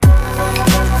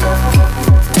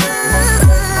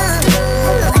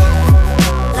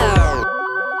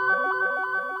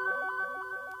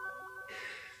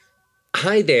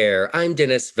Hi there, I'm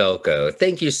Dennis Velko.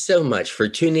 Thank you so much for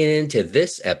tuning in to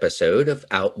this episode of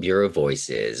Out Bureau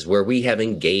Voices, where we have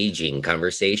engaging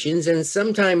conversations and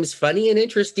sometimes funny and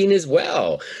interesting as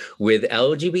well with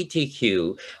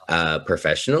LGBTQ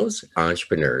professionals,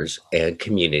 entrepreneurs, and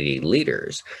community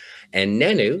leaders. And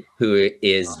Nanu, who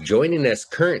is joining us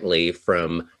currently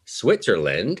from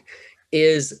Switzerland,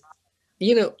 is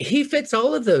he fits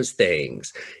all of those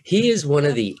things. He is one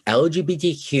of the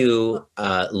LGBTQ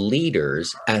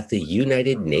leaders at the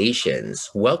United Nations.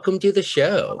 Welcome to the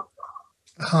show.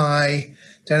 Hi,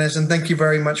 Dennis, and thank you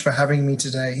very much for having me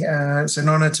today. It's an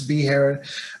honor to be here,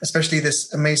 especially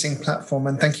this amazing platform.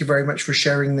 And thank you very much for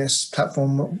sharing this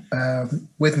platform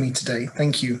with me today.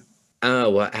 Thank you. Oh,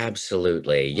 well,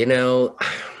 absolutely.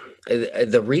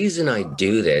 The reason I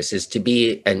do this is to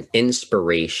be an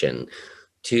inspiration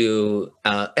to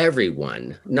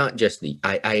everyone, not just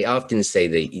I often say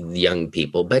the young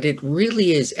people, but it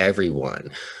really is everyone,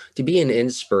 to be an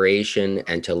inspiration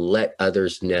and to let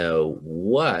others know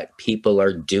what people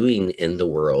are doing in the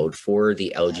world for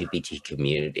the LGBT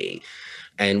community.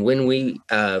 And when we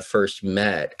first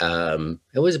met,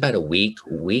 it was about a week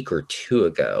or two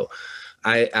ago.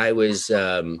 I was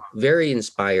very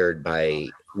inspired by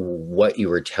what you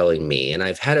were telling me. And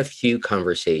I've had a few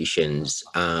conversations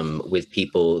with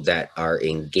people that are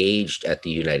engaged at the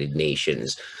United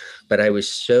Nations, but I was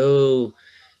so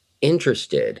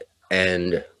interested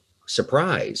and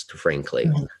surprised, frankly,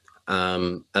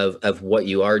 of what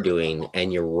you are doing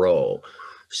and your role.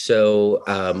 So,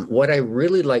 what I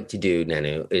really like to do,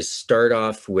 Nanu, is start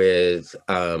off with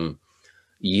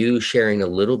you sharing a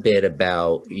little bit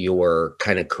about your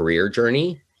kind of career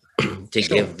journey to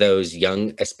Sure. give those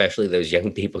young, especially those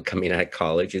young people coming out of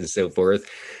college and so forth,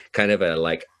 kind of a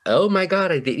like, oh my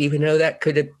God, I didn't even know that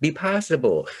could be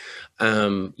possible.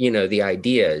 The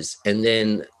ideas. And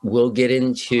then we'll get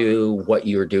into what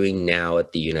you're doing now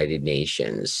at the United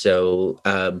Nations. So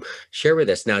share with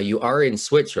us. Now, you are in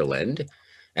Switzerland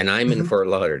and I'm in Mhm. Fort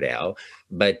Lauderdale,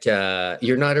 but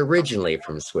you're not originally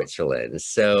from Switzerland.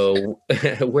 So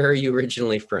where are you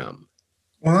originally from?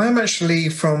 Well, I'm actually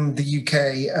from the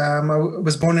UK. I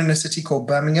was born in a city called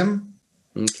Birmingham.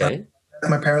 Okay.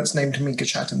 My parents named me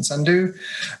Gachatan Sandhu.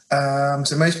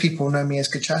 So most people know me as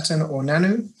Gachatan or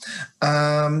Nanu.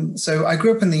 So I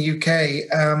grew up in the UK,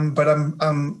 but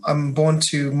I'm born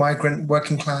to migrant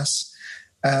working class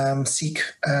Sikh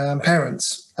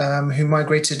parents who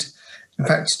migrated, in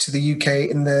fact, to the UK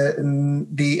in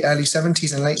the early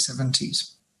 70s and late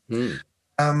 70s.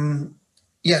 Hmm.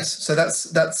 Yes, so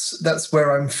that's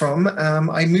where I'm from.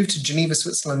 I moved to Geneva,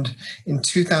 Switzerland in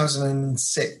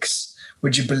 2006.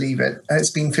 Would you believe it?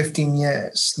 It's been 15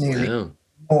 years, nearly Oh.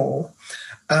 more.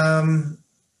 Um,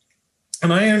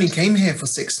 and I only came here for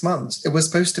 6 months. It was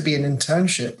supposed to be an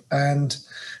internship, and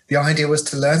the idea was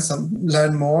to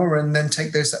learn more, and then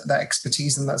take that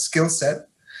expertise and that skill set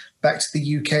back to the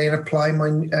UK and apply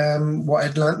my what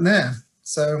I'd learned there.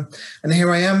 So, and here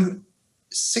I am,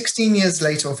 16 years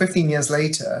later or 15 years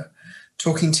later,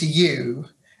 talking to you.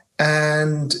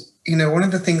 And one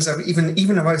of the things I've even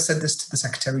if I've said this to the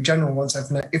Secretary General once,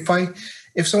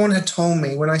 if someone had told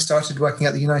me when I started working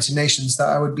at the United Nations that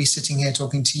I would be sitting here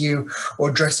talking to you or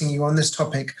addressing you on this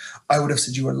topic, I would have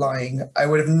said you were lying. I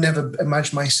would have never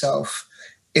imagined myself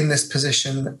in this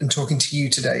position and talking to you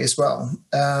today as well.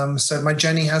 So my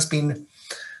journey has been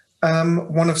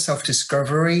one of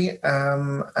self-discovery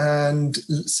and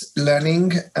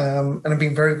learning, and I've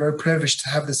been very, very privileged to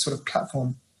have this sort of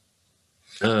platform.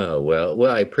 Oh, well,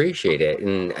 I appreciate it.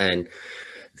 And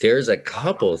there's a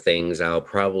couple things I'll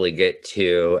probably get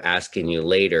to asking you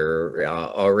later,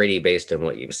 already based on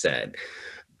what you've said.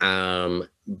 Um,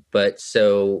 but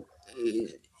so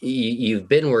you've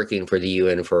been working for the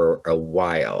UN for a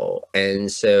while,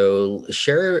 and so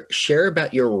share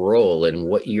about your role and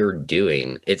what you're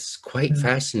doing. It's quite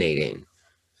fascinating.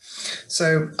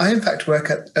 So I, in fact, work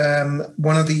at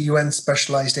one of the UN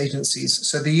specialized agencies.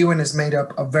 So the UN is made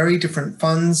up of very different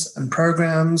funds and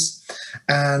programs,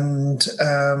 and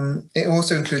it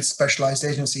also includes specialized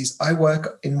agencies. I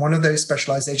work in one of those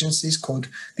specialized agencies called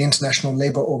the International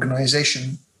Labour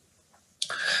Organization.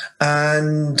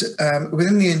 And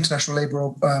within the International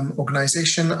Labour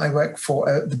Organization, I work for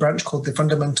the branch called the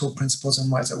Fundamental Principles and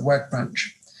Rights at Work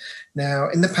branch. Now,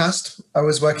 in the past, I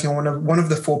was working on one of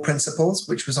the four principles,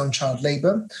 which was on child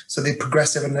labour. So the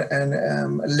progressive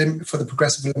for the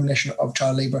progressive elimination of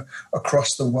child labour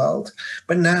across the world.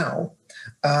 But now,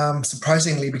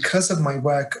 surprisingly, because of my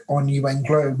work on UN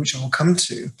Globe, which I'll come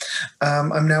to,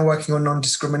 I'm now working on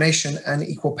non-discrimination and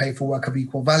equal pay for work of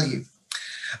equal value.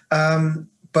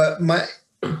 But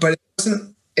it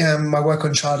wasn't my work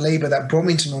on child labor that brought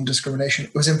me into non-discrimination.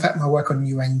 It was in fact my work on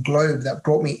UN Globe that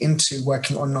brought me into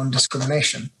working on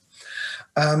non-discrimination.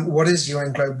 What is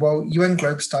UN Globe? Well, UN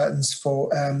Globe stands for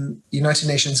United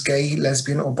Nations Gay,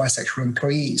 Lesbian, or Bisexual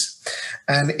Employees.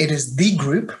 And it is the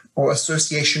group or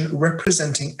association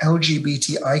representing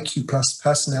LGBTIQ plus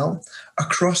personnel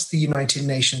across the United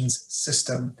Nations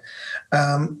system.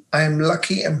 I am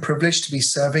lucky and privileged to be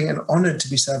serving and honored to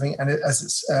be serving as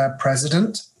its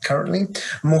president currently.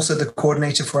 I'm also the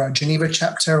coordinator for our Geneva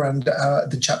chapter and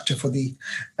the chapter for the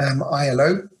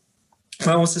ILO.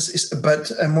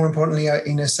 But more importantly, I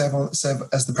serve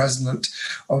as the president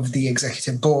of the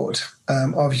executive board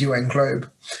of UN Globe.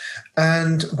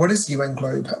 And what is UN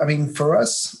Globe? I mean, for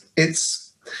us,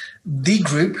 it's the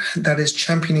group that is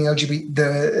championing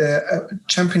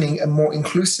championing a more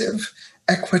inclusive,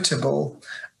 equitable,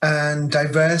 and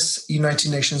diverse United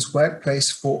Nations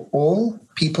workplace for all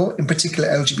people, in particular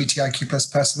LGBTIQ plus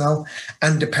personnel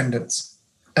and dependents.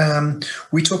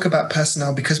 We talk about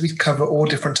personnel because we cover all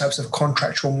different types of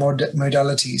contractual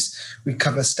modalities. We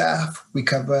cover staff, we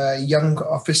cover young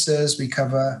officers, we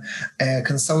cover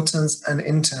consultants and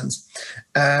interns,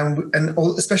 and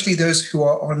especially those who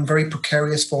are on very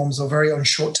precarious forms or very on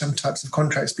short-term types of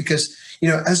contracts. Because,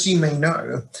 as you may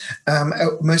know,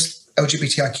 most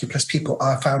LGBTIQ plus people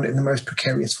are found in the most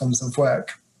precarious forms of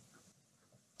work.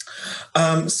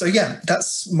 So yeah,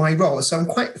 that's my role. So I'm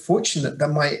quite fortunate that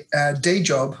my day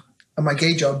job and my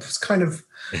gay job is kind of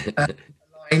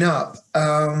line up.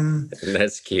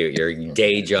 That's cute. Your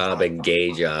day job and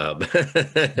gay job.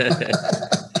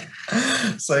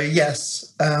 So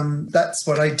yes, that's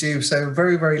what I do. So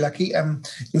very, very lucky. In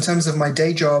terms of my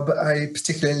day job, I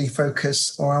particularly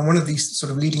focus, or I'm one of these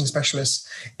sort of leading specialists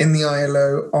in the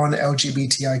ILO on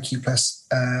LGBTIQ plus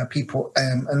people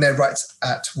and their rights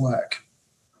at work.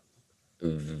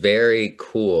 Very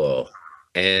cool.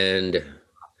 And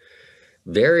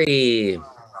very,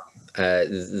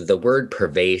 the word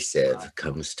pervasive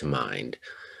comes to mind,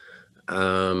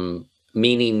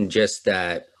 meaning just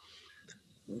that,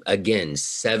 again,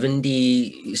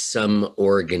 70 some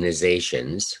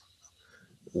organizations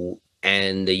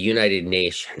and the United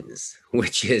Nations,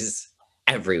 which is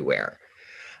everywhere.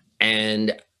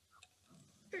 And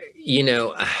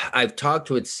I've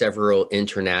talked with several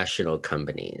international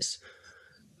companies,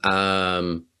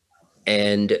 and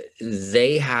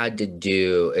they had to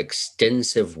do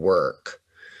extensive work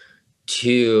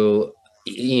to,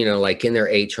 like in their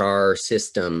HR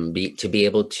system, to be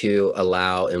able to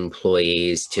allow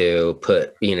employees to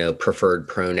put, preferred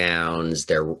pronouns,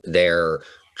 their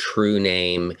true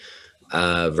name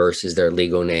versus their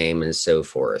legal name and so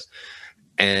forth.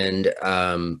 And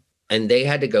they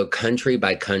had to go country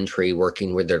by country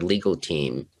working with their legal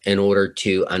team in order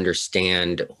to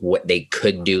understand what they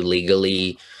could do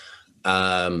legally,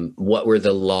 what were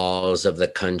the laws of the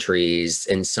countries.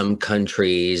 In some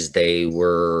countries, they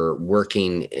were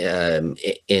working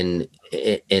in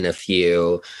a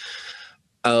few,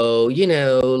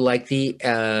 like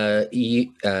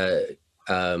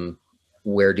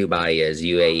where Dubai is,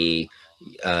 UAE,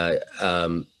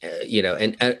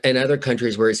 and other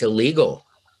countries where it's illegal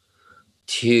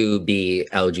to be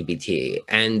LGBT.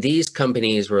 And these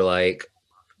companies were like,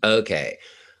 okay,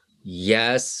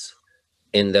 yes,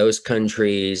 in those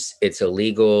countries it's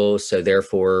illegal, so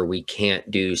therefore we can't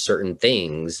do certain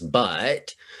things,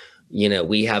 but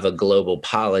we have a global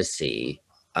policy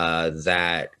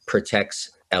that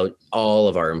protects all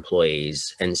of our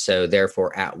employees, and so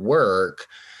therefore at work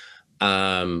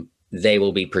they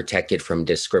will be protected from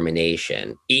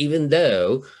discrimination, even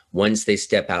though once they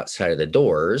step outside of the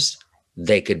doors,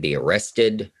 they could be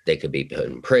arrested, they could be put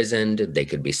in prison, they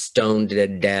could be stoned to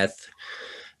death.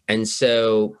 And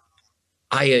so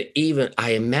I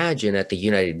imagine at the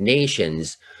United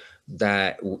Nations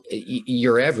that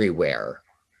you're everywhere,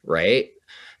 right?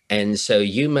 And so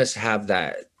you must have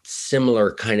that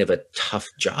similar kind of a tough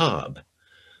job.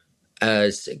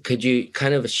 Could you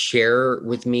kind of share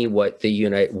with me what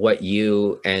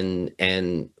you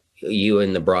and you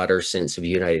in the broader sense of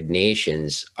United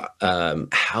Nations,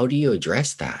 how do you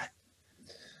address that?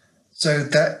 So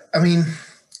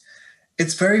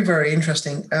it's very, very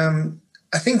interesting.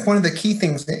 I think one of the key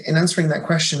things in answering that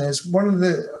question is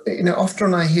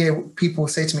often I hear people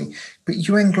say to me, but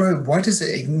UN Globe, why does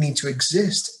it need to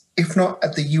exist? If not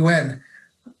at the UN,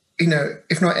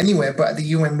 if not anywhere, but at the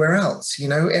UN, where else?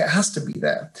 It has to be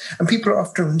there. And people are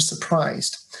often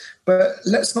surprised. But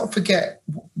let's not forget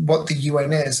what the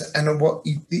UN is and what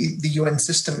the UN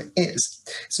system is.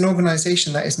 It's an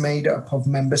organization that is made up of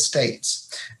member states.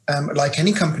 Like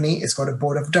any company, it's got a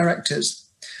board of directors.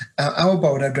 Our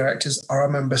board of directors are our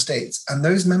member states, and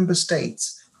those member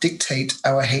states dictate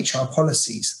our HR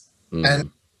policies. Mm.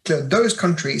 And those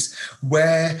countries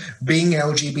where being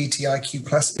LGBTIQ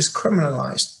plus is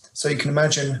criminalized. So you can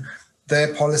imagine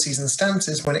their policies and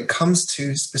stances when it comes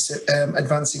to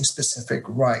advancing specific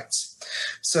rights.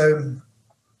 So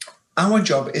our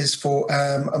job is for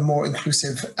a more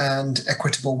inclusive and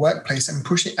equitable workplace, and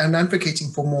pushing and advocating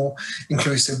for more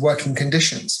inclusive working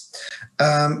conditions.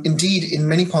 Indeed, in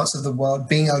many parts of the world,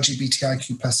 being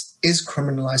LGBTIQ plus is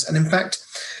criminalized. And in fact,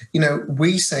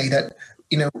 we say that,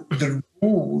 the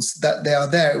rules that they are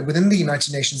there within the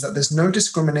United Nations, that there's no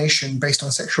discrimination based on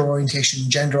sexual orientation,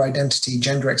 gender identity,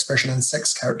 gender expression, and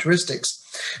sex characteristics.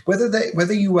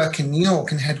 Whether you work in New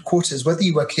York in headquarters, whether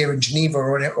you work here in Geneva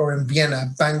or in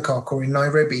Vienna, Bangkok, or in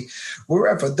Nairobi,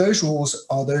 wherever, those rules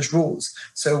are those rules.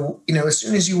 So, as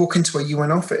soon as you walk into a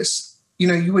UN office,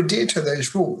 you adhere to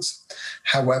those rules.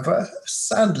 However,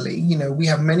 sadly, we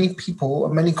have many people,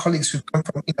 many colleagues who come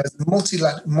from a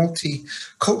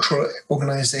multicultural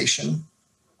organization.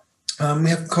 We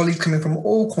have colleagues coming from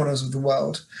all corners of the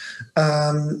world,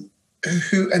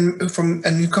 who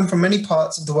come from many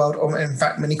parts of the world, or in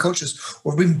fact many cultures,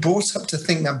 or have been brought up to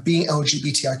think that being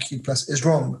LGBTIQ plus is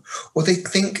wrong, or they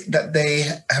think that they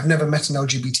have never met an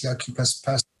LGBTIQ plus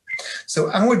person. So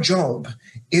our job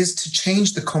is to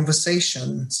change the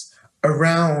conversations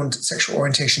around sexual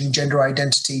orientation, gender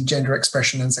identity, gender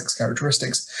expression, and sex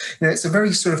characteristics. It's a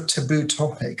very sort of taboo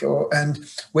topic, and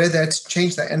we're there to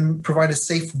change that and provide a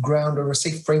safe ground or a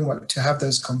safe framework to have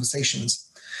those conversations.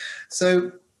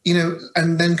 So,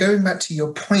 and then going back to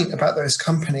your point about those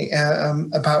company,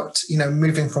 about,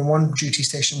 moving from one duty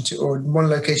station or one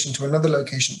location to another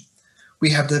location,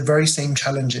 we have the very same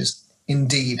challenges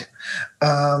indeed.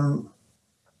 How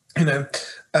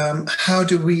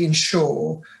do we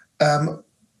ensure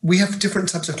we have different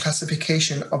types of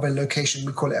classification of a location.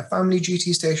 We call it a family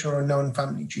duty station or a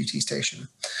non-family duty station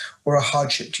or a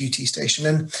hardship duty station.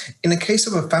 And in a case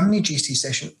of a family duty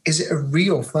station, is it a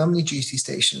real family duty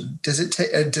station? Does it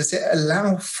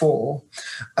allow for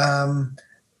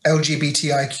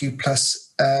LGBTIQ plus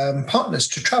partners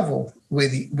to travel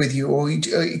with you, or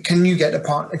can you get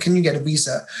a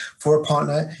visa for a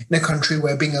partner in a country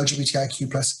where being LGBTIQ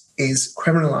plus is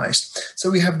criminalized? So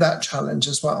we have that challenge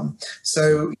as well.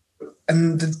 So,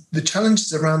 and the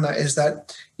challenges around that is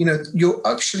that, you're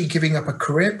actually giving up a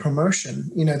career promotion,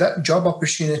 that job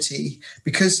opportunity,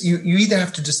 because you either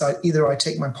have to decide, either I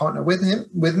take my partner with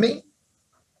me,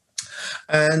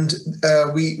 and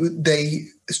they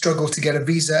struggle to get a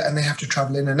visa and they have to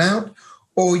travel in and out,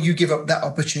 or you give up that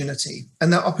opportunity.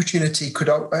 And that opportunity could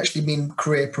actually mean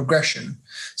career progression.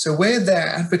 So we're there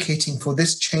advocating for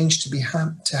this change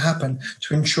to happen,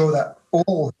 to ensure that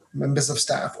all members of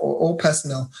staff or all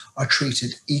personnel are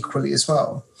treated equally as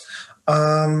well.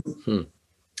 And,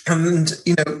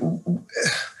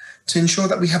 to ensure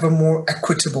that we have a more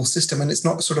equitable system, and it's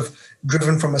not sort of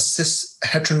driven from a cis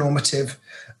heteronormative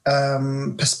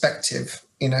perspective,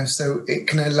 so it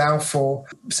can allow for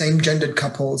same-gendered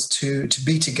couples to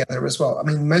be together as well. I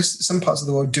mean, some parts of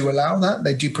the world do allow that.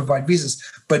 They do provide visas,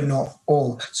 but not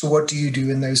all. So what do you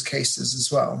do in those cases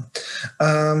as well?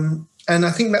 And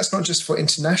I think that's not just for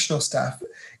international staff.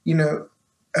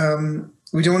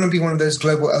 We don't want to be one of those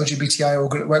global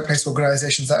LGBTI workplace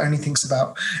organizations that only thinks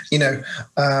about,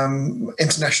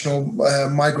 international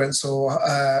migrants or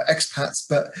expats.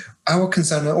 But our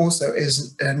concern also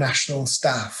is national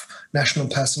staff, national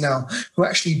personnel who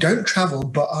actually don't travel,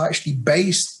 but are actually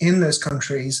based in those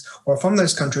countries or from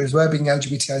those countries where being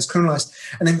LGBTI is criminalized,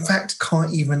 and in fact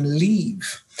can't even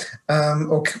leave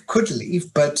or could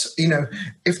leave. But,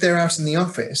 if they're out in the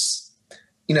office,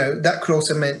 that could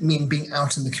also mean being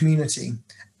out in the community,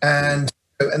 and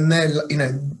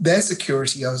their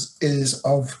security is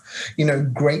of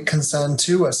great concern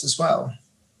to us as well.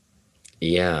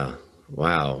 Yeah.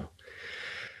 Wow.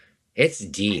 It's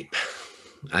deep.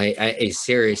 I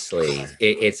seriously,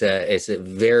 it's a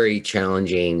very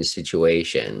challenging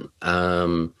situation.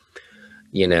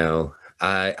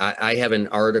 I have an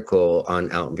article on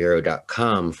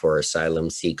outbureau.com for asylum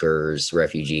seekers,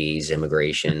 refugees,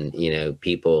 immigration,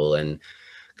 people. And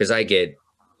because I get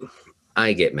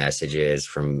messages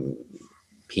from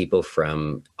people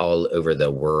from all over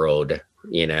the world,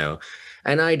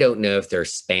 and I don't know if they're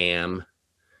spam,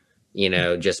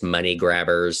 just money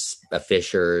grabbers,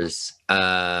 fishers,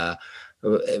 but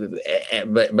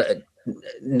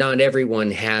not everyone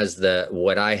has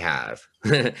what I have.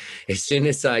 As soon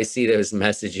as I see those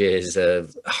messages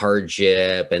of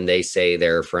hardship and they say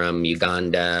they're from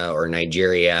Uganda or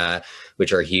Nigeria,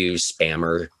 which are huge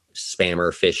spammer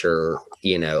fisher,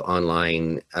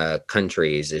 online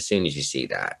countries, as soon as you see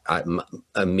that,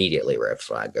 immediately red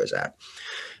flag goes up.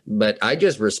 But I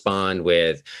just respond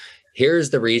with, here's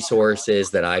the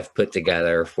resources that I've put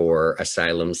together for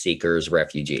asylum seekers,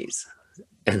 refugees.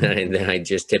 And then I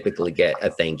just typically get a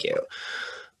thank you.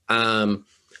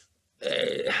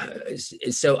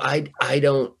 So I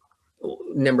don't,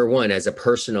 number one, as a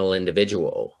personal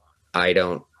individual, I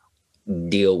don't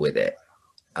deal with it.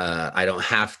 I don't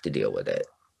have to deal with it.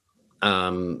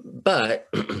 But,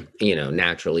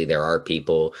 naturally there are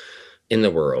people in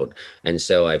the world. And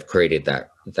so I've created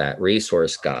that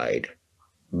resource guide,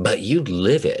 but you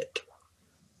live it.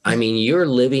 I mean, you're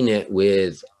living it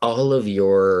with all of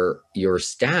your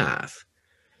staff,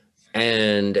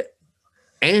 and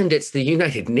it's the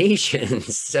United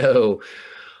Nations. So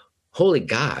holy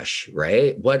gosh,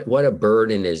 right? What a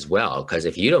burden as well. Because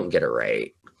if you don't get it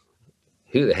right,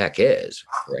 who the heck is,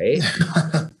 right?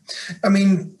 I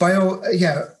mean, by all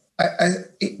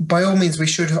means, we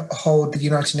should hold the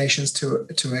United Nations to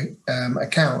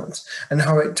account and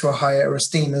hold it to a higher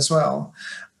esteem as well.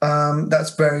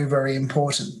 That's very, very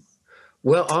important.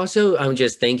 Well, also, I'm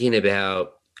just thinking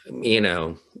about,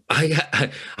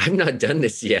 I've not done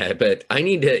this yet, but I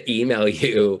need to email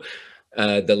you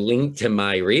the link to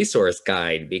my resource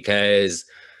guide, because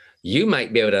you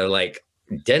might be able to,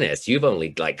 Dennis, you've only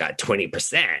got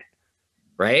 20%,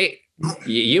 right?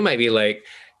 You might be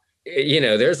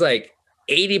there's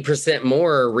 80%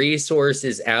 more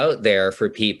resources out there for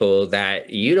people that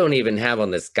you don't even have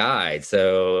on this guide.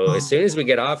 So as soon as we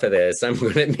get off of this, I'm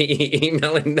going to be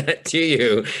emailing that to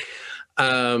you.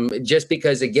 Just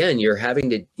because, again, you're having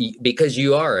to, because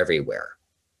you are everywhere,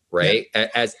 right? Yeah.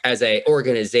 As a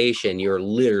organization, you're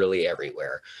literally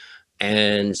everywhere.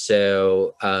 And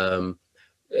so,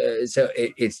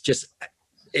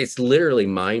 it's literally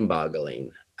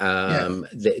mind-boggling.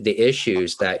 The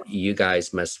issues that you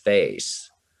guys must face,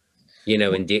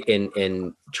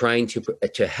 in trying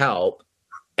to help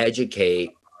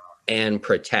educate and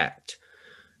protect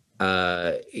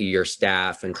your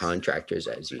staff and contractors,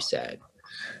 as you said.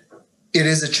 It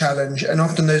is a challenge, and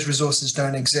often those resources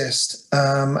don't exist,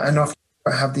 and often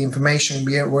have the information.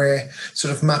 We're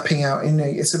sort of mapping out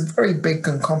it's a very big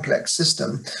and complex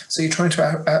system. So you're trying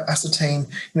to ascertain,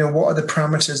 what are the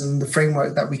parameters and the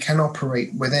framework that we can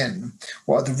operate within?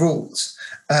 What are the rules?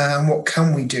 What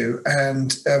can we do?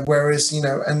 And whereas,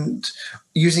 and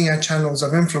using our channels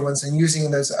of influence and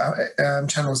using those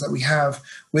channels that we have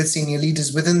with senior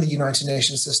leaders within the United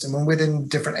Nations system and within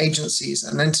different agencies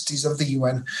and entities of the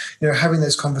UN, having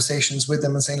those conversations with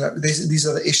them and saying, look, these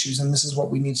are the issues and this is what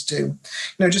we need to do.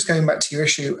 Just going back to your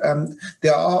issue,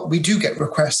 we do get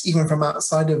requests even from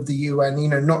outside of the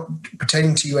UN, not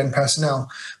pertaining to UN personnel,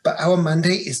 but our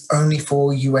mandate is only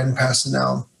for UN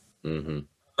personnel. Mm-hmm.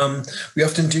 We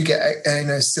often do get,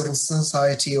 civil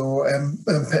society or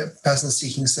persons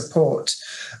seeking support.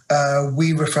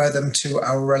 We refer them to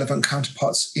our relevant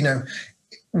counterparts.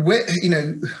 We're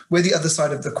the other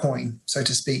side of the coin, so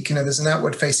to speak. There's an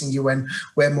outward-facing UN,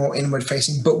 we're more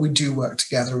inward-facing, but we do work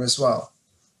together as well.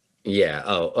 Yeah.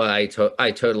 Oh,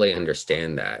 I totally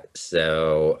understand that.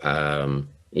 So,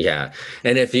 yeah.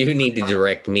 And if you need to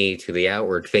direct me to the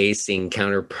outward-facing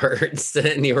counterparts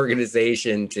in the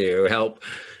organization to help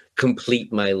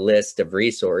complete my list of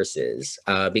resources,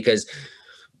 because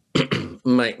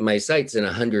my site's in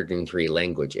 103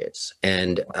 languages,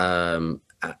 and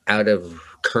out of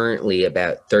currently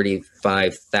about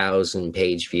 35,000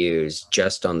 page views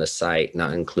just on the site,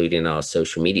 not including all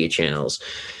social media channels,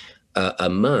 a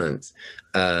month,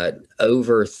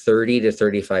 over 30 to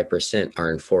 35%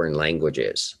 are in foreign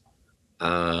languages.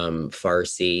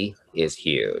 Farsi is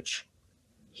huge,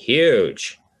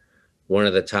 one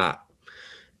of the top.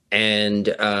 And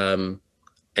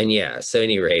yeah, so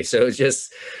anyway, so it's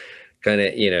just kind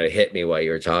of, hit me while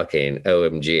you were talking.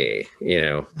 OMG,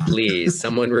 please,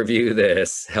 someone review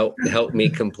this, help me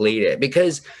complete it,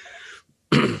 because,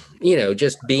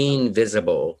 just being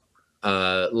visible,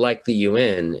 like the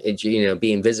UN,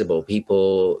 being visible,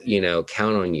 people,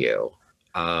 count on you.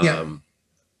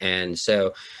 And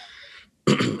so,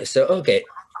 okay.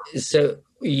 So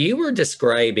you were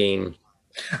describing.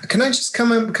 Can I just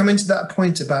come into that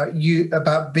point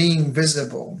about being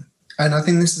visible? And I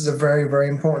think this is a very, very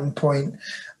important point.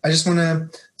 I just want to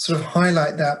sort of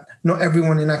highlight that not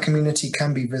everyone in our community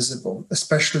can be visible,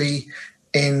 especially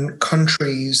in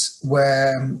countries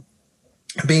where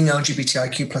being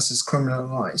LGBTIQ plus is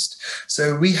criminalized.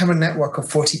 So we have a network of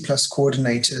 40 plus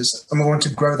coordinators, and we want to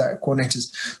grow that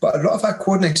coordinators. But a lot of our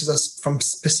coordinators are from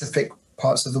specific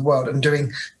parts of the world and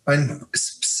doing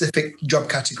specific job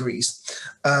categories.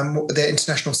 They're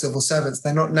international civil servants.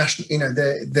 They're not national.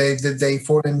 They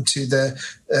fall into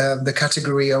the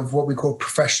category of what we call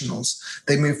professionals.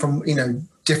 They move from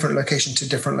different location to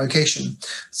different location.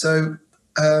 So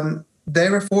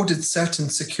they're afforded certain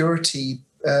security,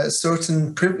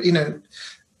 certain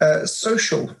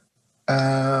social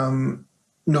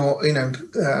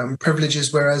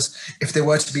privileges. Whereas if they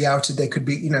were to be outed, they could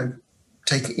be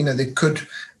they could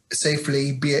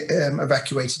safely be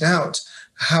evacuated out.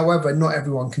 However, not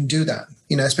everyone can do that,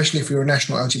 especially if you're a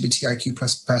national LGBTIQ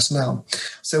plus personnel.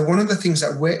 So one of the things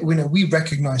that we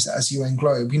recognize that as UN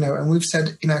Globe, and we've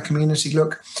said in our community,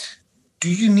 look, do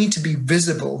you need to be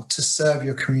visible to serve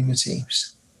your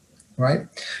communities, right?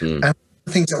 And one of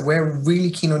the things that we're really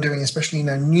keen on doing, especially in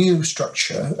our new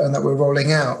structure and that we're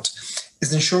rolling out,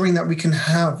 is ensuring that we can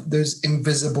have those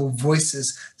invisible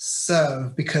voices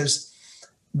serve, because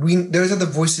those are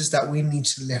the voices that we need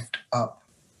to lift up.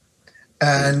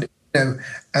 And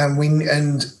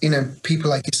people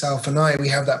like yourself and I, we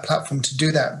have that platform to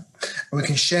do that, and we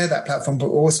can share that platform. But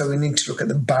also, we need to look at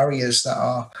the barriers that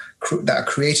are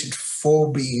created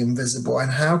for being invisible,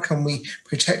 and how can we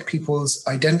protect people's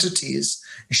identities,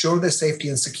 ensure their safety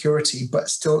and security, but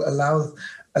still allow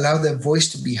their voice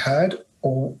to be heard,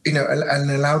 or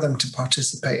and allow them to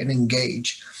participate and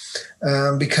engage,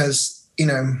 because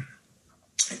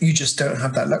you just don't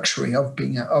have that luxury of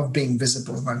being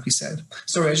visible, like we said.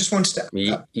 Sorry, I just wanted to.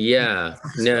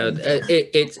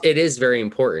 It is very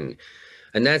important.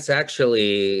 And that's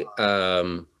actually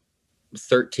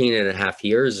 13 and a half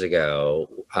years ago,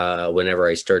 whenever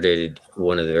I started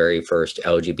one of the very first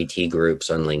LGBT groups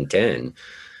on LinkedIn.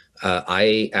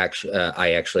 I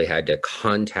actually had to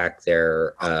contact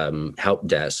their help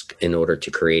desk in order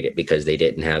to create it, because they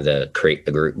didn't have the create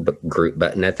the group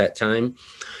button at that time.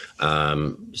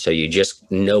 So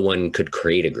no one could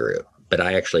create a group, but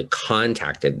I actually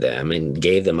contacted them and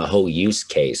gave them a whole use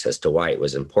case as to why it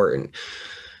was important.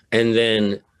 And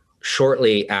then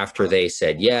shortly after they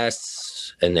said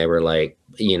yes, and they were like,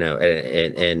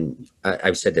 and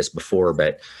I've said this before,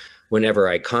 but whenever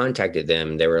I contacted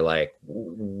them, they were like,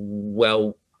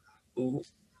 well,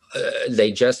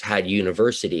 they just had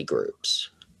university groups.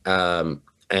 And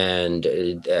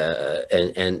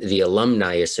the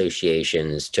alumni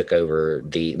associations took over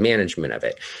the management of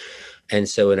it. And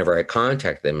so whenever I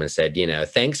contacted them and said,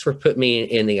 thanks for putting me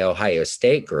in the Ohio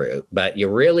State group, but you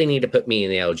really need to put me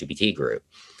in the LGBT group.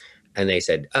 And they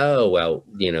said, oh, well,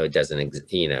 it doesn't,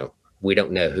 we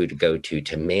don't know who to go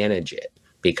to manage it,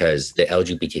 because the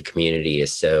LGBT community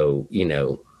is so,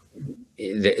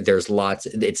 there's lots,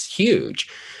 it's huge,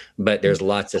 but there's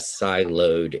lots of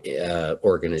siloed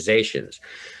organizations.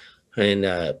 And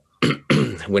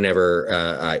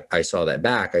whenever I saw that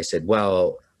back, I said,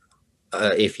 well,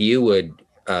 if you would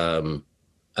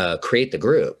create the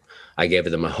group, I gave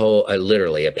them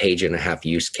literally a page and a half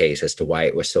use case as to why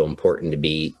it was so important to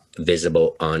be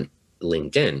visible on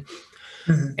LinkedIn.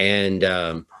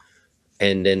 Mm-hmm.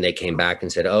 And then they came back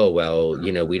and said, oh, well,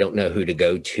 we don't know who to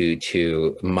go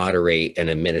to moderate and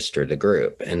administer the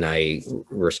group. And I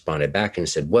responded back and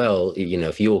said, well,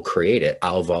 if you will create it,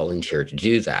 I'll volunteer to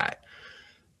do that.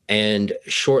 And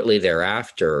shortly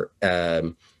thereafter,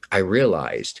 I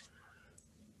realized,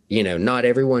 not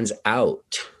everyone's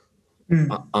out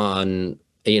on,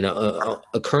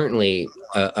 currently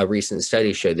a recent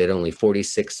study showed that only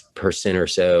 46% or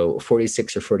so,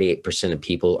 46 or 48% of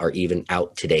people are even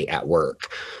out today at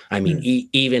work. I mean,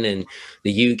 even in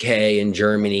the UK and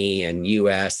Germany and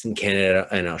US and Canada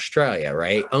and Australia,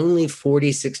 right? Only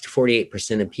 46 to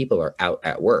 48% of people are out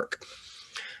at work.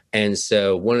 And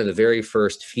so one of the very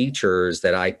first features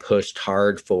that I pushed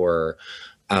hard for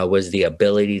was the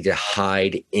ability to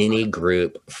hide any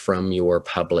group from your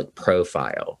public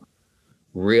profile,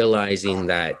 realizing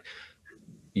that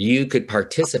you could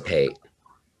participate,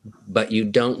 but you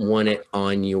don't want it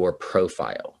on your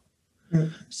profile.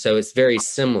 So it's very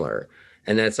similar.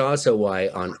 And that's also why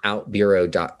on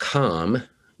outbureau.com,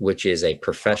 which is a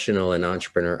professional and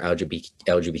entrepreneur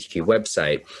LGBTQ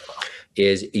website,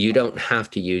 is you don't have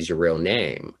to use your real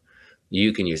name.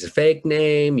 You can use a fake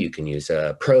name, you can use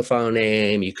a profile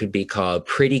name, you could be called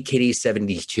Pretty Kitty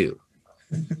 72.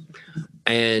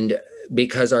 And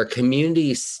because our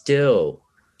community still,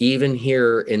 even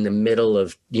here in the middle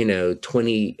of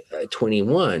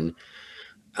 2021,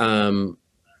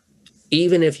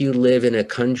 even if you live in a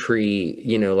country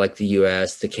like the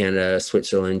US, the Canada,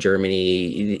 Switzerland,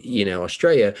 Germany,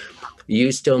 Australia,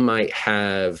 you still might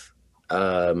have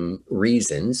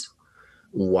reasons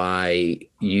why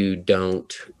you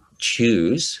don't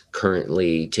choose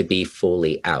currently to be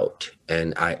fully out.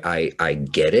 And I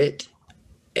get it.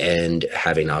 And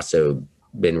having also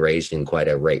been raised in quite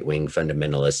a right-wing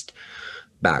fundamentalist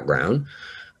background,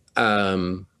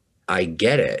 I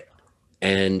get it.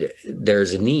 and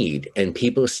there's a need, and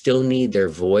people still need their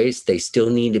voice. They still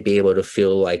need to be able to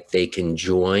feel like they can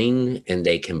join and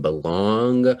they can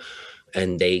belong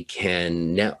and they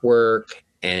can network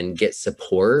and get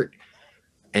support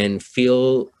and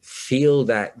feel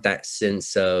that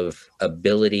sense of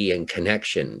ability and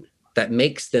connection that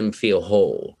makes them feel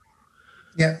whole.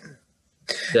 Yeah.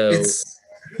 So It's,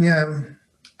 yeah,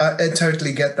 I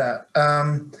totally get that.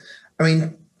 I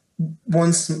mean,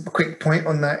 one quick point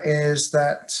on that is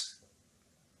that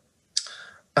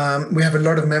we have a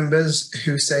lot of members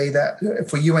who say that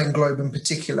for UN Globe in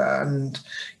particular, and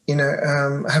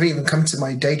I haven't even come to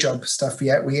my day job stuff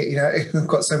yet. We've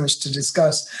got so much to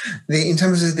discuss. In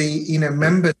terms of the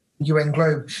members UN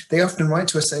Globe, they often write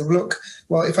to us say, look,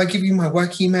 well, if I give you my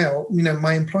work email,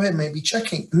 my employer may be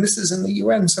checking, and this is in the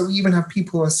UN. So we even have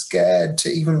people who are scared to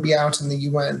even be out in the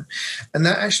UN, and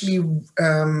that actually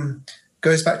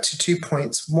goes back to 2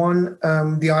 points. One,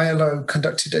 the ILO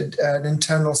conducted an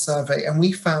internal survey, and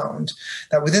we found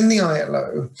that within the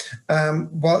ILO,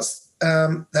 whilst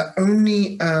that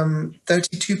only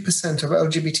 32% of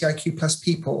LGBTIQ plus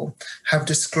people have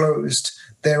disclosed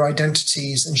their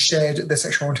identities and shared their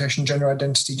sexual orientation, gender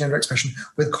identity, gender expression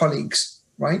with colleagues,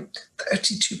 right?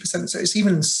 32%, so it's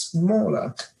even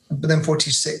smaller, but then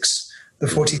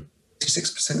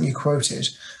 46% you quoted.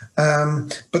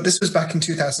 But this was back in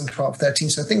 2012, 13,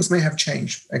 so things may have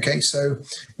changed. Okay, so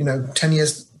 10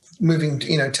 years moving,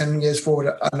 10 years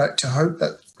forward, I'd like to hope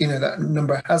that that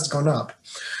number has gone up.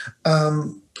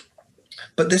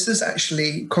 But this is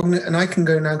actually cognitive, and I can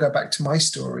go back to my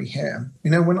story here.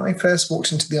 When I first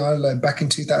walked into the ILO back in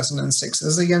 2006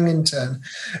 as a young intern,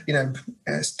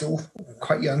 still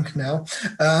quite young now.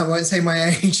 I won't say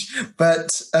my age,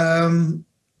 but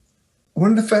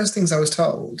one of the first things I was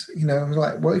told, was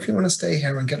like, well, if you want to stay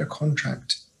here and get a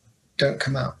contract, don't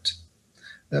come out.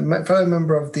 My fellow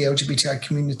member of the LGBTI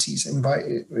communities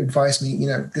advised me,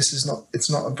 it's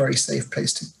not a very safe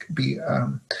place to be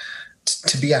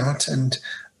out. And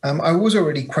I was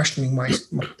already questioning my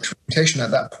reputation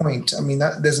at that point. I mean,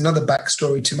 there's another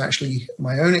backstory to actually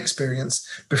my own experience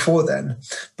before then.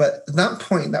 But at that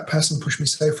point, that person pushed me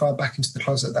so far back into the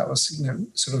closet that was,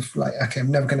 sort of like, okay, I'm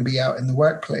never going to be out in the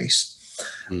workplace.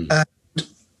 And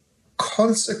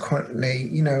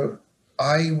consequently,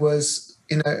 I was,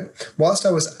 whilst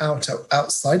I was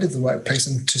outside of the workplace,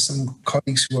 and to some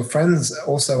colleagues who were friends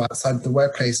also outside of the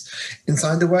workplace,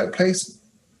 inside the workplace,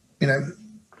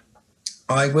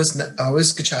 I was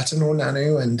Gachatan or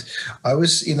Nanu, and I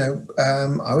was,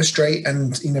 I was straight,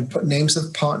 and, names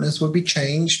of partners would be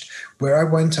changed. Where I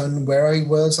went on, where I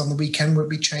was on the weekend would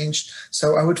be changed.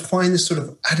 So I would find this sort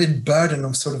of added burden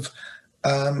of sort of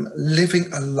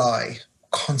living a lie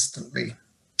constantly.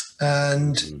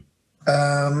 And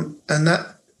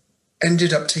that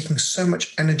ended up taking so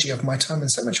much energy of my time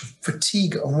and so much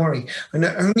fatigue and worry. And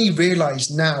I only realize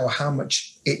now how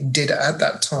much it did at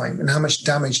that time and how much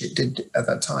damage it did at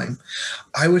that time.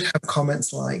 I would have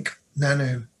comments like,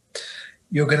 Nanu,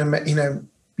 you're going to make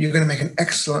an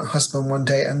excellent husband one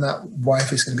day, and that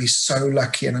wife is going to be so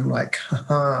lucky. And I'm like,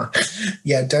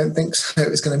 yeah, don't think so.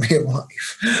 It's going to be a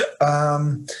wife.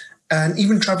 And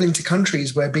even traveling to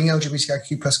countries where being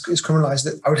LGBTIQ plus is criminalized,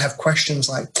 that I would have questions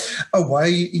like, oh, why are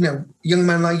you, young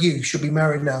man like you should be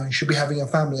married now, you should be having a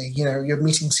family, you're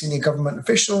meeting senior government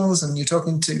officials and you're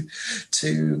talking to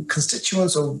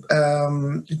constituents or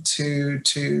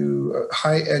to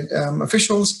high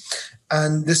officials.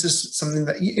 And this is something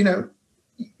that,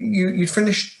 you'd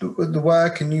finish the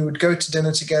work and you would go to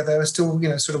dinner together, still,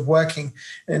 sort of working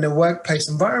in a workplace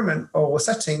environment or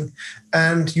setting,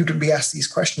 and you'd be asked these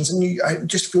questions, and I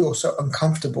just feel so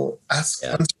uncomfortable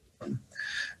answering them.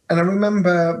 And I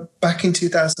remember back in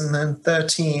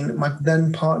 2013, my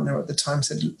then partner at the time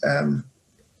said,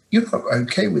 "You're not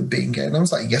okay with being gay?" And I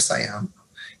was like, "Yes, I am.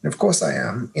 And of course I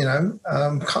am,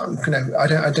 I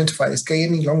don't identify as gay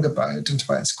any longer, but I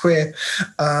identify as queer."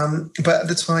 But at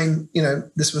the time,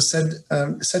 this was said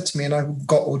to me, and I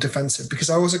got all defensive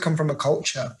because I also come from a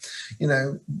culture,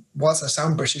 whilst I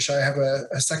sound British, I have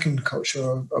a second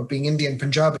culture of being Indian,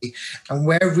 Punjabi, and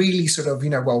we're really sort of,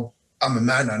 well, I'm a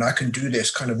man and I can do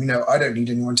this kind of, I don't need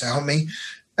anyone to help me.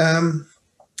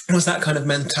 It was that kind of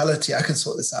mentality, I can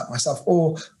sort this out myself,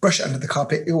 or brush it under the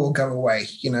carpet, it will go away,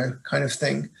 kind of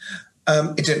thing.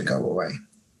 It didn't go away.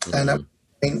 Mm-hmm. And at that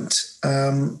point,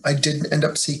 I did end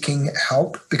up seeking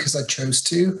help because I chose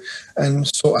to, and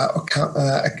sought out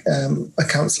a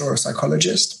counselor or a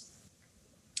psychologist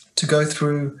to go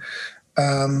through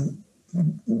the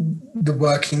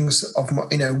workings of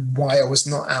why I was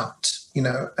not out,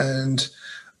 and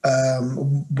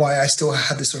why I still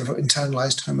had this sort of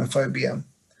internalized homophobia.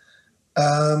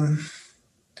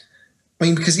 I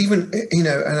mean, because even,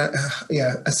 and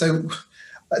yeah, so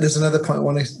there's another point I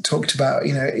want to talk about,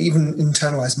 even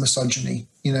internalized misogyny,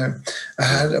 I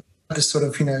had this sort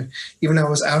of, even though I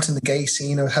was out in the gay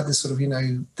scene, I had this sort of,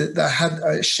 that I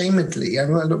had shamedly, I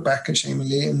look back at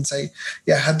shamedly and say,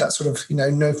 yeah, I had that sort of,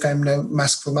 no femme, no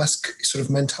mask for mask sort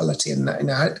of mentality. And that,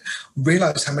 I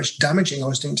realized how much damaging I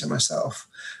was doing to myself.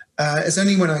 It's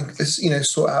only when I,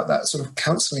 sought out that sort of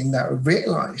counseling that I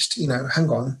realized, hang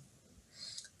on,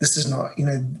 this is not,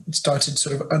 started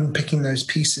sort of unpicking those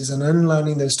pieces and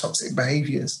unlearning those toxic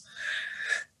behaviors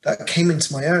that came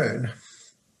into my own.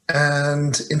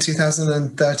 And in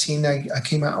 2013, I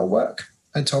came out of work.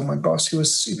 I told my boss, who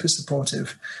was super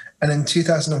supportive. And in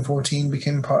 2014,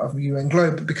 became part of UN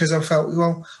Globe because I felt,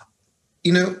 well,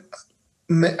 I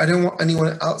don't want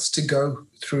anyone else to go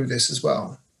through this as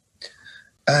well.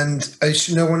 And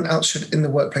no one else in the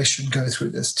workplace should go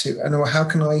through this too. And how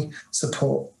can I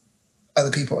support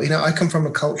other people? I come from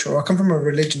a culture, or I come from a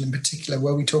religion in particular,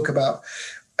 where we talk about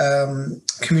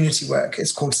community work.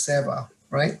 It's called Seva,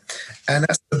 right? And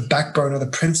that's the backbone of the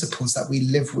principles that we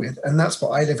live with. And that's what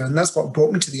I live in. And that's what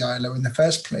brought me to the ILO in the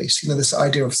first place, this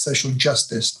idea of social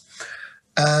justice.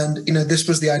 And, this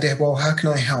was the idea, well, how can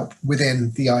I help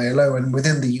within the ILO and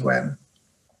within the UN?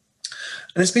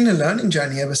 And it's been a learning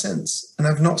journey ever since. And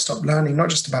I've not stopped learning, not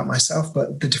just about myself,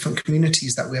 but the different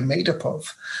communities that we're made up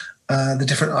of. The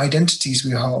different identities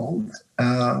we hold,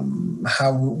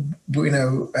 how,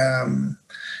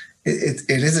 it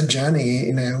is a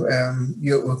journey,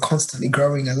 we're constantly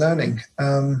growing and learning.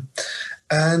 And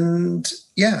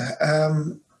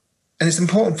it's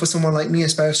important for someone like me,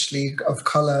 especially of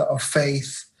color, of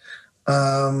faith,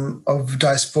 of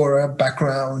diaspora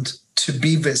background, to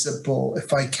be visible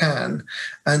if I can,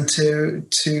 and to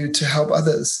help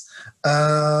others.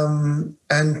 And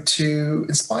to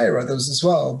inspire others as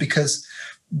well, because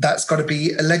that's got to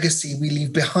be a legacy we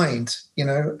leave behind.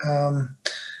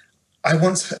 I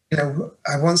once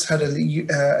had a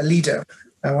leader.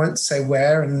 I won't say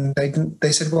where, and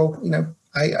they said, well,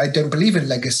 I don't believe in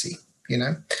legacy.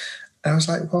 And I was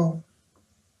like, well,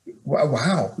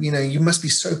 wow, you must be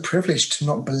so privileged to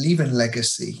not believe in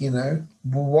legacy.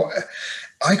 What?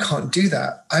 I can't do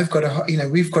that. I've got to,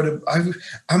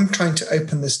 I'm trying to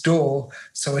open this door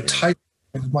so a type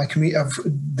of my community, of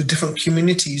the different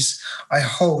communities I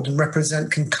hold and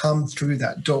represent, can come through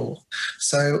that door.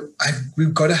 So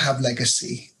we've got to have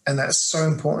legacy, and that's so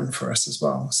important for us as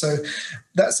well. So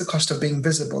that's the cost of being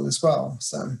visible as well.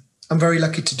 So I'm very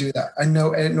lucky to do that. I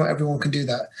know not everyone can do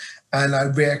that, and I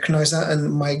recognize that.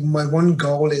 And my one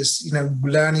goal is,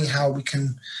 learning how we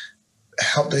can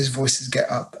help those voices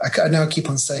get up. I know I keep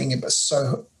on saying it, but it's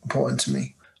so important to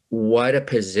me. What a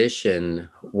position,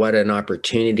 what an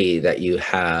opportunity that you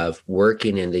have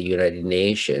working in the United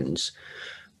Nations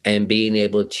and being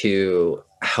able to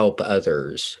help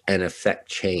others and affect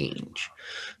change.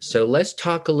 So let's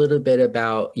talk a little bit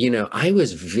about, I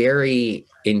was very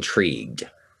intrigued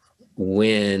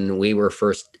when we were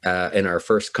first in our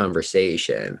first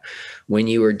conversation, when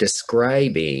you were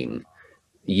describing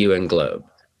UN Globe.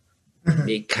 Mm-hmm.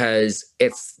 Because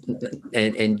it's,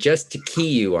 and just to key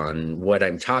you on what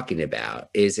I'm talking about,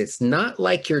 is it's not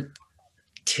like your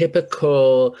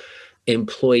typical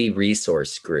employee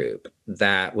resource group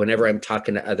that whenever I'm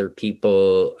talking to other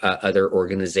people, other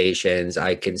organizations,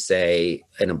 I can say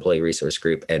an employee resource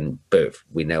group and boof,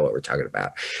 we know what we're talking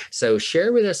about. So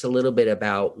share with us a little bit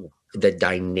about the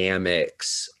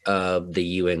dynamics of the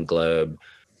UN Globe.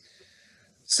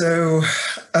 So,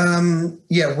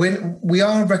 when we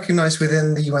are recognized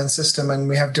within the UN system, and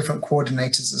we have different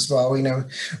coordinators as well.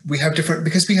 We have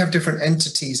because we have different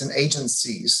entities and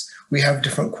agencies. We have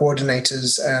different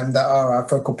coordinators that are our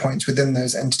focal points within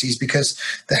those entities, because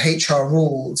the HR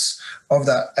rules of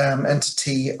that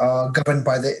entity are governed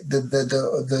by the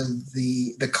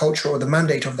culture or the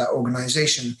mandate of that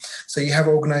organization. So you have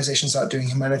organizations that are doing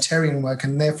humanitarian work,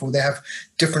 and therefore they have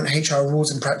different HR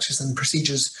rules and practice and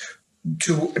procedures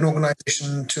to an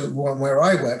organization, to one where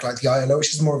I work, like the ILO,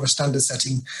 which is more of a standard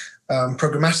setting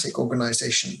programmatic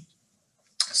organization.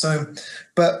 So,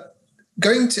 but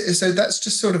so that's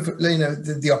just sort of,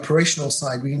 the operational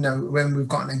side, when we've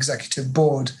got an executive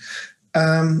board.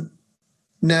 Now,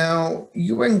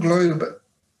 UN Globe,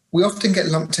 we often get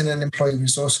lumped in an employee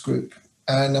resource group.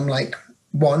 And I'm like,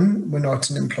 one, we're not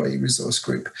an employee resource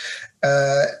group.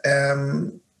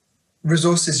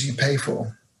 Resources you pay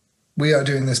for. We are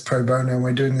doing this pro bono, and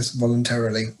we're doing this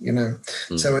voluntarily,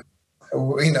 So,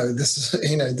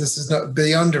 this is not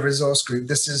beyond a resource group.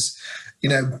 This is,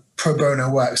 pro bono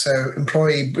work. So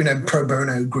employee, pro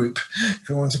bono group, if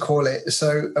you want to call it.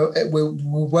 So we'll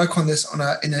work on this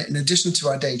in addition to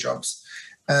our day jobs.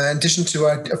 in addition to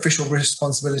our official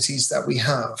responsibilities that we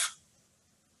have.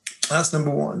 That's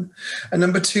number one. And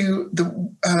number two,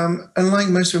 unlike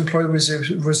most employee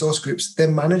resource groups, they're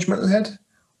management-led.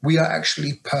 We are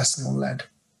actually personal-led.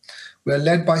 We're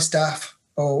led by staff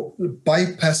or by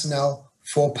personnel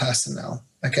for personnel.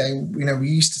 Okay, we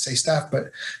used to say staff,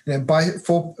 but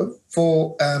for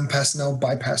personnel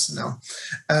by personnel,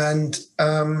 and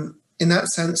in that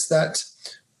sense that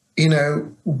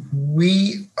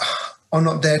we are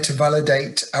not there to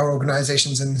validate our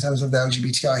organizations in terms of the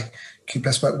LGBTIQ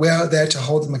plus work. We are there to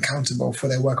hold them accountable for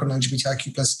their work on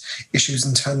LGBTIQ plus issues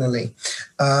internally.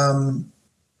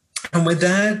 And we're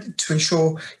there to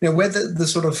ensure, we're the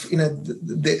sort of,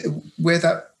 we're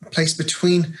that place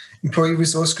between employee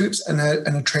resource groups and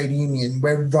a trade union.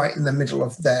 We're right in the middle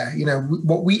of there.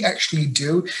 What we actually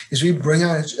do is we bring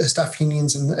our staff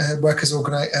unions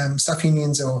and staff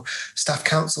unions or staff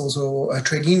councils or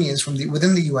trade unions from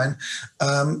within the UN,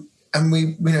 and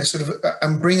we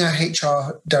and bring our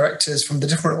HR directors from the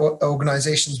different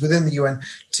organizations within the UN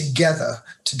together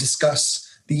to discuss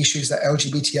the issues that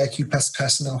LGBTIQ plus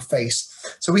personnel face.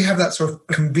 So we have that sort of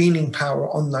convening power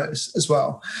on those as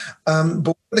well. But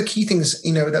one of the key things,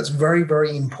 that's very,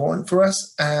 very important for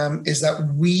us is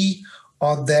that we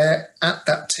are there at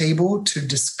that table to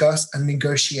discuss and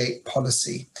negotiate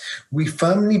policy. We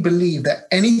firmly believe that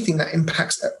anything that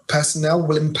impacts personnel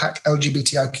will impact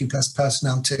LGBTIQ plus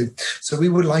personnel too. So we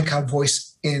would like our voice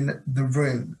in the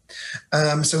room.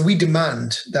 So we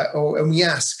demand that, and we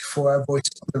ask for our voice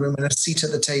in the room and a seat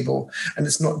at the table, and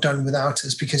it's not done without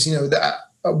us, because that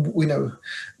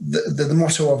the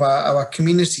motto of our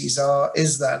communities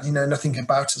is that nothing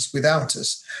about us without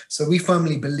us. So we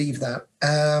firmly believe that.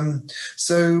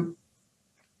 So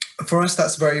for us,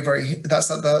 that's very, very, that's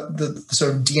the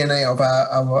sort of DNA of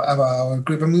our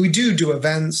group. I mean, we do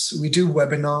events, we do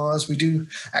webinars, we do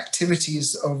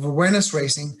activities of awareness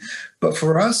raising. But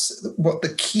for us, what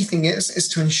the key thing is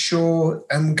to ensure,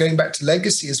 and going back to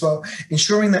legacy as well,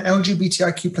 ensuring that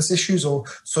LGBTIQ plus issues, or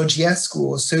SOGIESC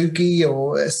or SOGI,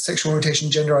 or sexual orientation,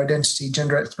 gender identity,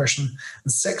 gender expression,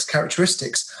 and sex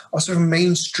characteristics are sort of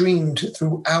mainstreamed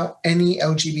throughout any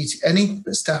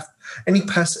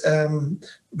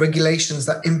regulations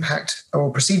that impact, or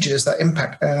procedures that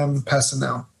impact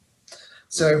personnel.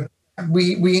 So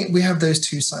we have those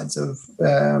two sides of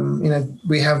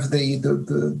we have the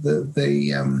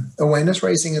awareness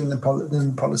raising and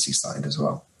the policy side as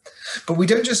well. But we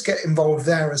don't just get involved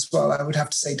there as well. I would have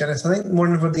to say, Dennis, I think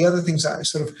one of the other things that I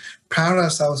sort of proud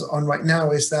ourselves on right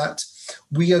now is that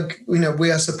we are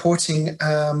supporting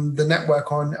the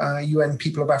network on UN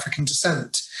People of African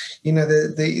Descent.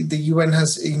 The UN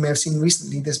has, you may have seen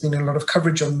recently, there's been a lot of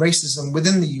coverage on racism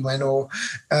within the UN,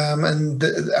 and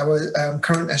our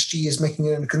current SG is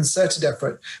making a concerted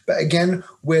effort. But again,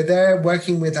 we're there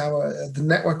working with the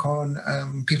network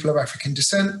on people of African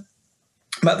descent.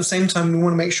 But at the same time, we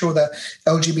want to make sure that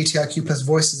LGBTIQ plus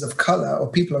voices of color,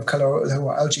 or people of color who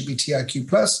are LGBTIQ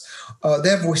plus,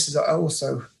 their voices are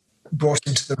also brought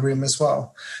into the room as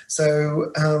well.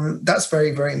 So that's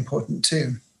very, very important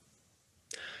too.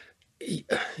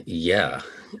 Yeah,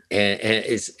 and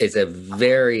it's a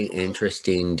very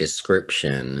interesting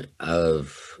description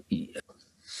of,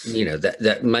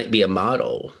 that might be a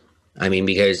model. I mean,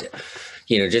 because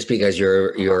just because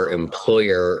your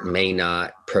employer may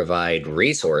not provide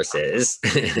resources,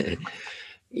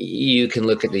 you can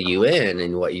look at the UN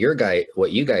and what you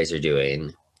guys are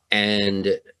doing,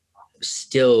 and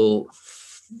still,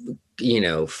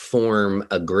 form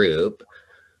a group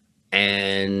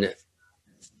and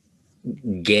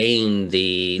gain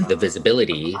the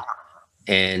visibility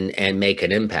and make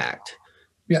an impact.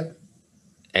 Yeah.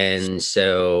 And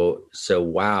so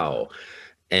wow.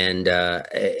 And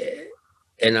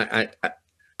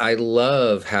I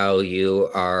love how you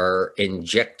are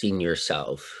injecting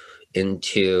yourself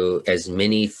into as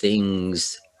many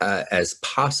things as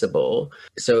possible.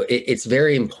 So it's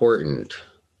very important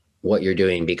what you're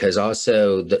doing, because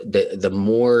also the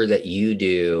more that you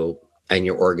do and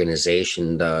your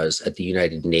organization does at the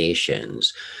United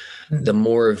Nations, the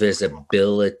more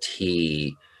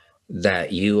visibility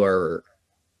that you are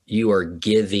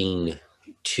giving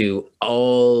to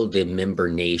all the member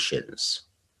nations,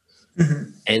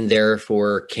 and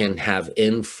therefore can have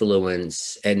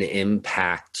influence and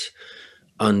impact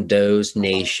on those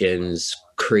nations,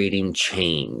 creating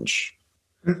change,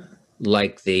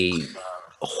 like the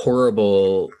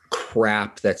horrible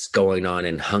crap that's going on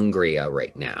in Hungary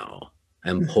right now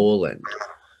and Poland.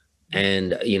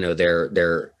 And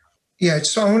they're Yeah,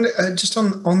 just just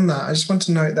on that, I just want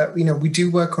to note that we do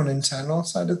work on internal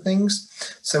side of things,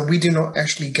 so we do not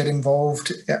actually get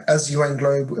involved as UN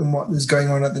Globe in what is going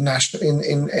on at the national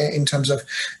in terms of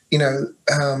you know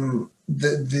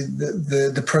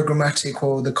the programmatic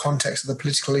or the context of the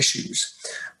political issues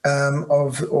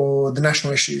or the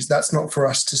national issues. That's not for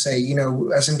us to say.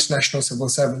 As international civil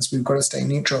servants, we've got to stay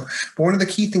neutral. But one of the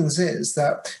key things is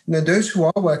that those who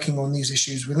are working on these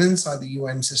issues within inside the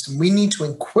UN system, we need to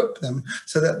equip them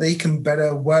so that they can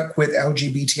better work with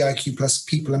LGBTIQ plus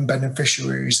people and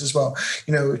beneficiaries as well.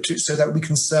 So that we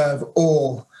can serve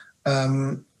all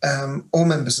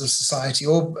members of society,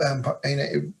 all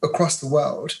across the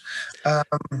world.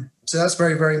 So that's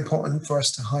very, very important for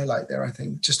us to highlight there, I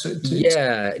think.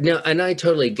 Yeah, no, and I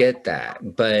totally get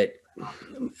that. But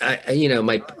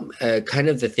my kind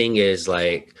of the thing is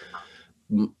like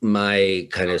my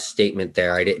kind of statement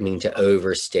there, I didn't mean to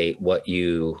overstate what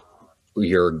your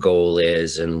goal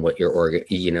is and what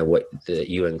what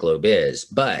the UN Globe is.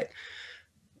 But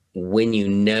when you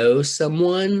know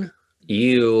someone,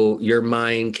 your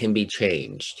mind can be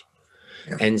changed.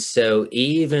 Yeah. And so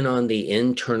even on the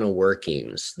internal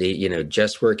workings,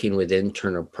 just working with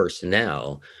internal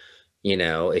personnel,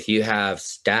 if you have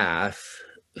staff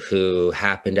who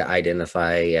happen to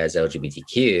identify as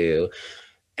LGBTQ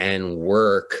and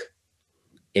work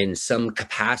in some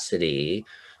capacity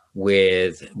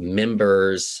with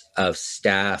members of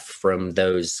staff from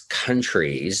those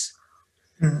countries,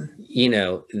 and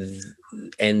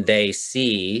they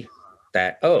see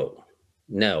that, oh,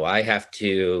 no, I have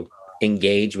to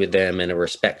engage with them in a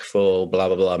respectful, blah,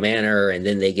 blah, blah manner, and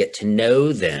then they get to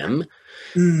know them,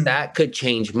 that could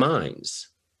change minds.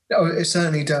 Oh, it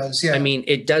certainly does. Yeah. I mean,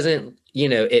 it doesn't,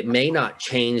 it may not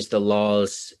change the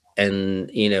laws and,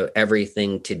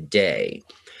 everything today,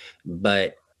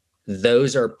 but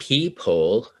those are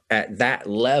people at that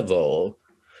level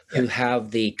who have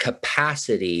the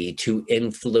capacity to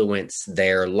influence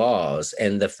their laws.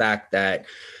 And the fact that,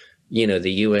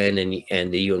 the UN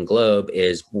and the UN Globe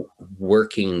is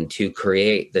working to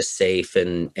create the safe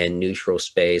and neutral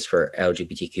space for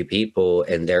LGBTQ people.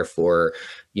 And therefore,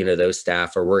 those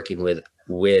staff are working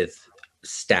with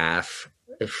staff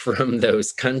from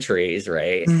those countries,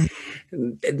 right?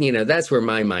 That's where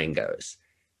my mind goes.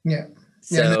 Yeah.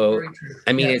 So,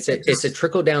 I mean, it's a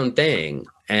trickle down thing.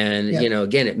 And,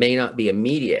 again, it may not be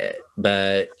immediate,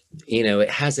 but, it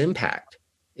has impact.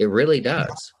 It really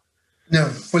does. No,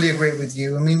 fully agree with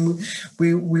you. I mean,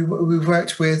 we've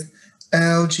worked with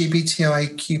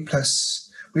LGBTIQ plus.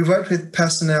 We've worked with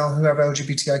personnel who have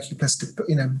LGBTIQ plus,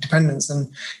 dependents, and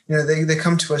they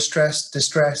come to us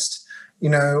distressed.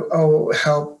 Oh,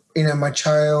 help! My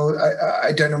child.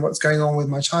 I don't know what's going on with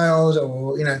my child,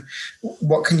 or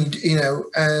what can you do?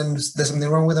 And there's something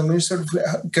wrong with them. We sort of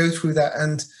go through that,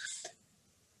 and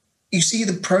you see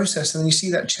the process, and then you see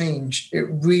that change. It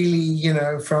really,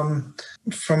 from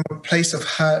a place of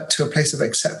hurt to a place of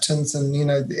acceptance, and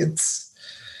it's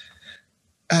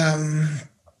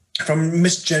from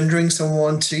misgendering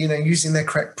someone to using their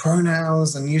correct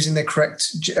pronouns and using their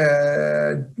correct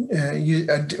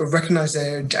recognize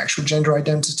their actual gender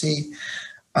identity.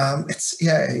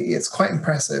 It's quite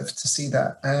impressive to see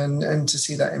that and to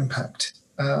see that impact.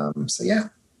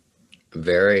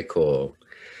 Very cool.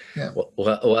 Yeah.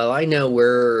 Well, I know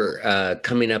we're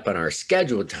coming up on our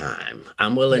scheduled time.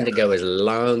 I'm willing to go as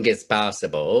long as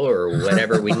possible or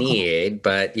whatever we need.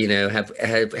 But,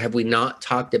 have we not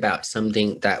talked about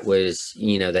something that was,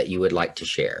 that you would like to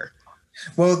share?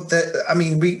 Well, I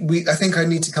think I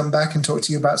need to come back and talk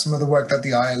to you about some of the work that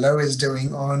the ILO is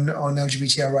doing on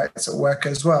LGBTI rights at work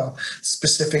as well,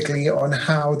 specifically on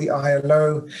how the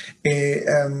ILO,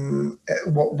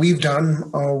 what we've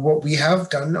done or what we have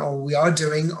done or we are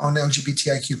doing on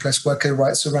LGBTIQ plus worker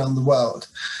rights around the world.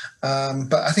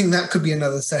 But I think that could be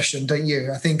another session, don't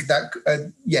you? I think that,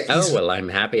 well, I'm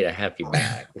happy to have you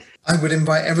back. I would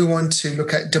invite everyone to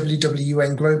look at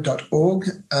www.unglobe.org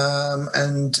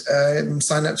and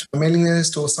sign up to a mailing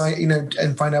list or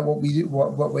and find out what we do,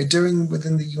 what we're doing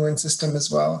within the UN system as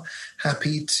well.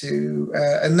 Happy to,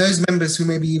 and those members who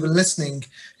may be even listening,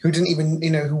 who didn't even,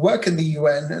 who work in the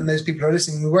UN, and those people who are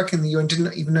listening who work in the UN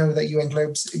didn't even know that UN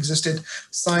Globes existed,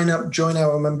 sign up, join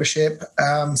our membership,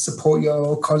 support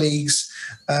your colleagues.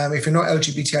 If you're not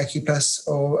LGBTIQ plus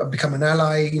or become an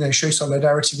ally, show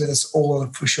solidarity with us all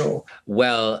for sure.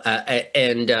 Well,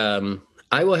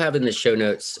 I will have in the show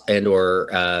notes and or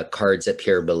cards up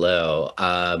here below.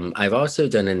 I've also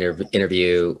done an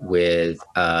interview with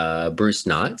Bruce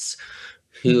Knotts,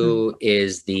 who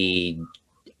is the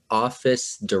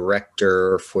office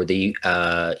director for the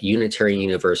Unitarian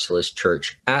Universalist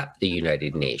Church at the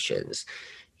United Nations.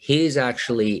 He's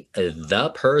actually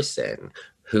the person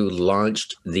who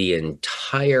launched the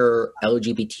entire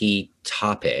LGBT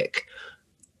topic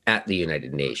at the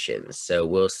United Nations. So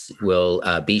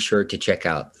we'll be sure to check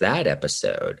out that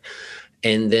episode.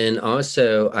 And then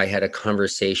also I had a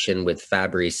conversation with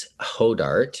Fabrice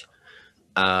Hodart,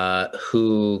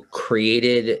 who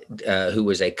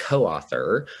was a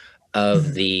co-author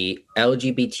of the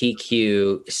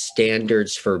LGBTQ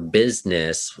standards for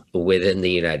business within the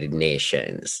United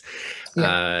Nations.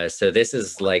 Yeah. So this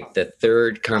is like the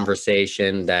third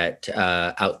conversation that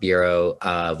Out Bureau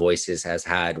Voices has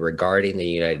had regarding the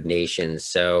United Nations.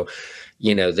 So,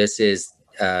 this is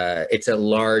it's a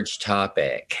large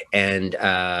topic, and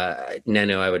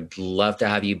Nano, I would love to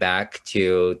have you back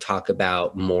to talk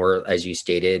about more, as you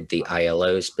stated, the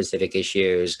ILO specific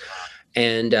issues.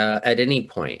 And at any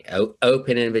point,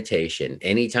 open invitation.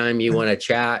 Anytime you want to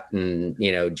chat and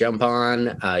jump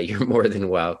on, you're more than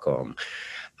welcome.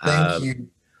 Thank you.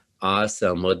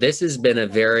 Awesome. Well, this has been a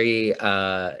very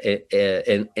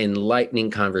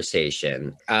enlightening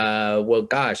conversation. Well,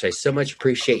 gosh, I so much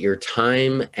appreciate your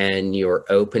time and your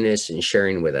openness and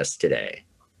sharing with us today.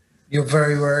 You're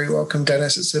very, very welcome,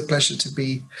 Dennis. It's a pleasure to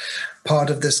be part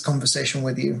of this conversation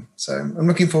with you. So I'm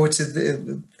looking forward to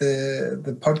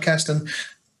the podcast and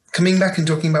coming back and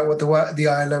talking about what the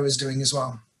ILO is doing as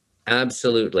well.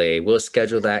 Absolutely. We'll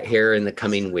schedule that here in the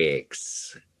coming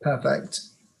weeks. Perfect.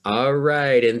 All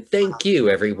right. And thank you,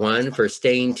 everyone, for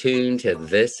staying tuned to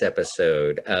this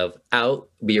episode of Out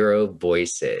Bureau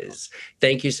Voices.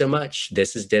 Thank you so much.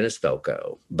 This is Dennis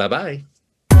Velko. Bye-bye.